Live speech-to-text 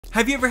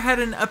Have you ever had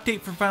an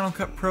update for Final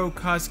Cut Pro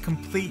cause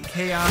complete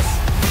chaos?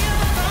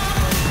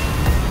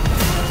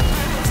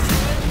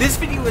 This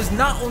video is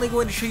not only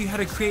going to show you how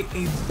to create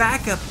a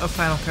backup of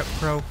Final Cut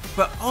Pro,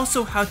 but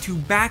also how to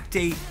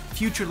backdate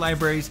future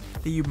libraries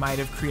that you might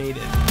have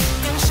created.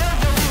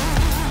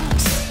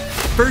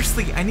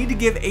 Firstly, I need to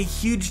give a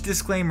huge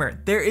disclaimer.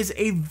 There is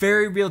a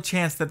very real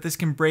chance that this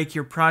can break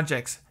your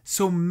projects,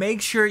 so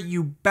make sure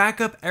you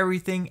back up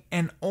everything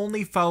and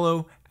only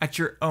follow at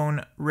your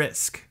own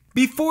risk.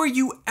 Before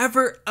you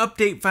ever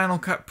update Final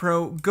Cut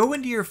Pro, go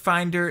into your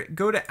Finder,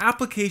 go to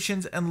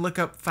Applications and look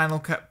up Final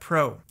Cut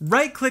Pro.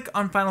 Right-click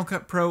on Final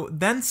Cut Pro,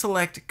 then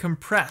select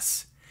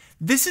Compress.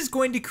 This is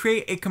going to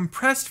create a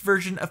compressed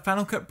version of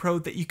Final Cut Pro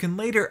that you can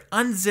later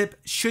unzip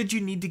should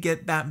you need to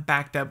get that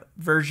backed up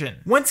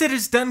version. Once it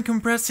is done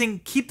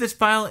compressing, keep this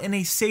file in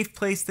a safe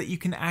place that you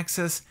can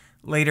access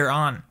later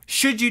on.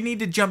 Should you need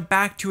to jump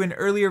back to an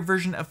earlier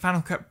version of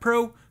Final Cut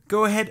Pro,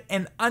 go ahead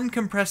and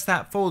uncompress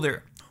that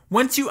folder.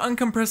 Once you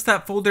uncompress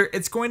that folder,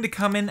 it's going to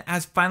come in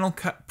as Final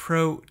Cut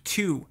Pro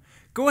 2.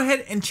 Go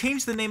ahead and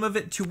change the name of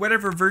it to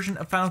whatever version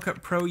of Final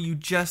Cut Pro you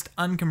just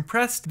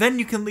uncompressed, then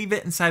you can leave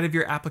it inside of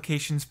your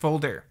applications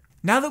folder.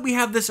 Now that we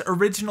have this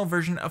original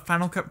version of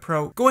Final Cut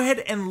Pro, go ahead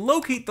and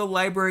locate the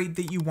library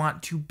that you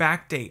want to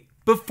backdate.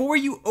 Before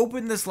you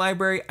open this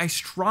library, I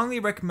strongly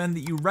recommend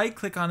that you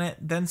right-click on it,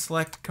 then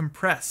select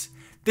Compress.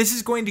 This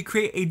is going to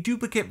create a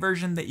duplicate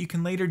version that you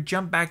can later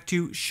jump back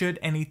to should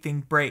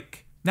anything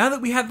break. Now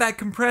that we have that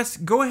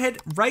compressed, go ahead,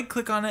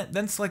 right-click on it,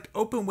 then select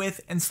Open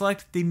With and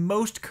select the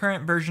most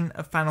current version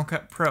of Final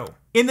Cut Pro.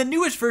 In the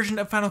newest version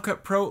of Final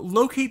Cut Pro,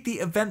 locate the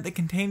event that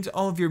contains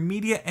all of your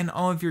media and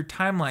all of your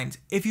timelines.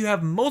 If you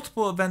have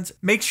multiple events,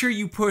 make sure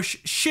you push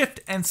Shift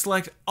and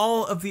select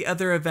all of the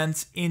other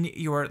events in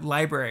your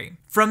library.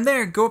 From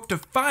there, go up to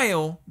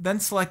File, then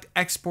select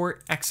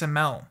Export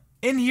XML.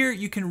 In here,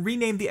 you can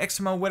rename the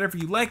XML whatever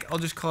you like. I'll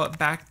just call it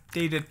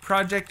Backdated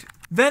Project.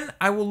 Then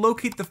I will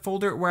locate the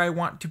folder where I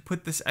want to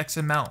put this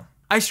XML.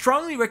 I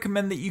strongly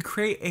recommend that you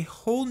create a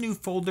whole new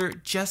folder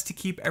just to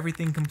keep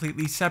everything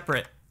completely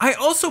separate. I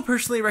also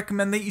personally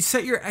recommend that you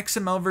set your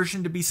XML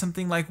version to be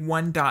something like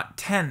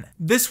 1.10.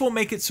 This will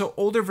make it so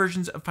older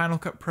versions of Final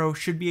Cut Pro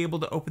should be able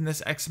to open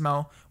this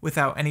XML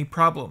without any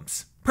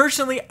problems.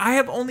 Personally, I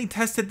have only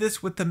tested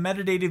this with the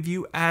metadata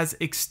view as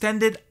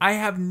extended. I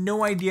have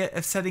no idea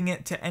if setting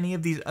it to any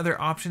of these other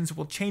options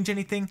will change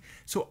anything,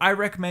 so I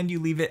recommend you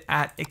leave it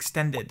at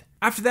extended.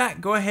 After that,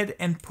 go ahead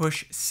and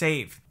push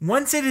save.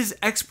 Once it has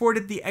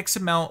exported the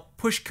XML,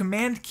 push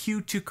Command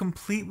Q to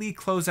completely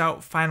close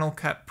out Final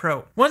Cut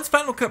Pro. Once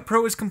Final Cut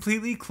Pro is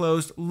completely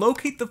closed,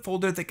 locate the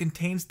folder that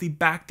contains the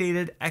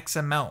backdated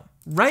XML.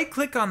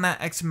 Right-click on that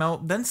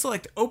XML, then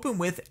select Open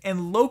With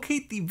and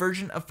locate the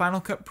version of Final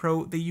Cut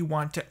Pro that you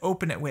want to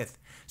open it with.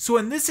 So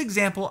in this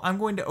example, I'm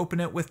going to open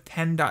it with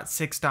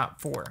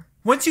 10.6.4.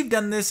 Once you've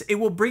done this, it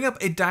will bring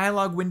up a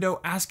dialog window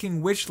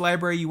asking which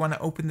library you want to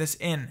open this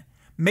in.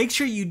 Make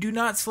sure you do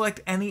not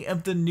select any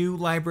of the new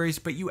libraries,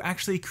 but you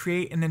actually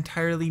create an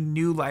entirely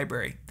new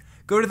library.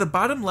 Go to the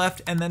bottom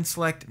left and then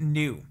select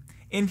New.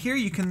 In here,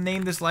 you can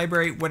name this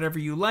library whatever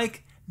you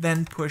like,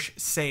 then push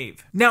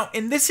save. Now,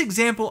 in this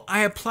example,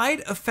 I applied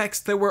effects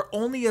that were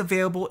only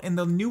available in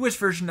the newest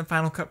version of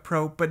Final Cut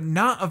Pro, but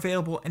not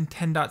available in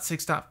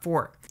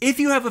 10.6.4. If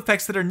you have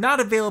effects that are not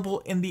available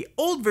in the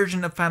old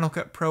version of Final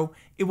Cut Pro,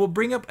 it will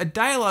bring up a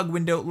dialog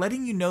window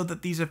letting you know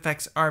that these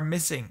effects are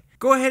missing.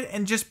 Go ahead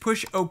and just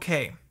push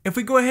OK. If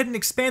we go ahead and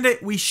expand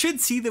it, we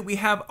should see that we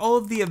have all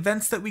of the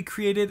events that we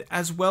created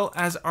as well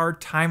as our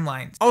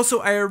timelines. Also,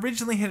 I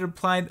originally had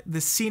applied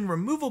the scene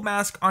removal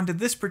mask onto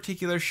this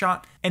particular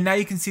shot, and now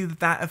you can see that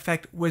that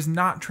effect was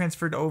not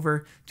transferred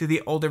over to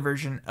the older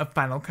version of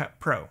Final Cut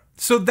Pro.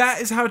 So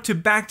that is how to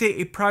backdate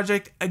a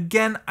project.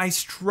 Again, I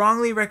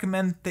strongly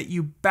recommend that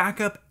you back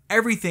up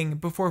everything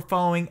before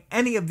following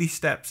any of these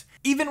steps.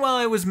 Even while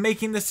I was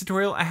making this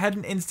tutorial, I had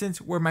an instance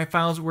where my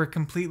files were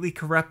completely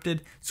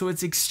corrupted, so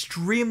it's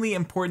extremely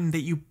important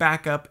that you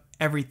back up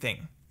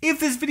everything. If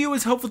this video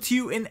was helpful to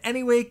you in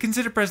any way,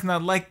 consider pressing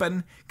that like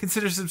button,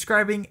 consider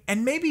subscribing,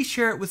 and maybe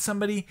share it with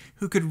somebody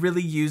who could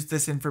really use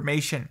this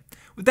information.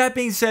 With that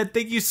being said,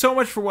 thank you so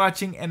much for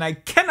watching, and I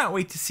cannot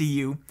wait to see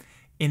you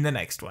in the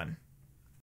next one.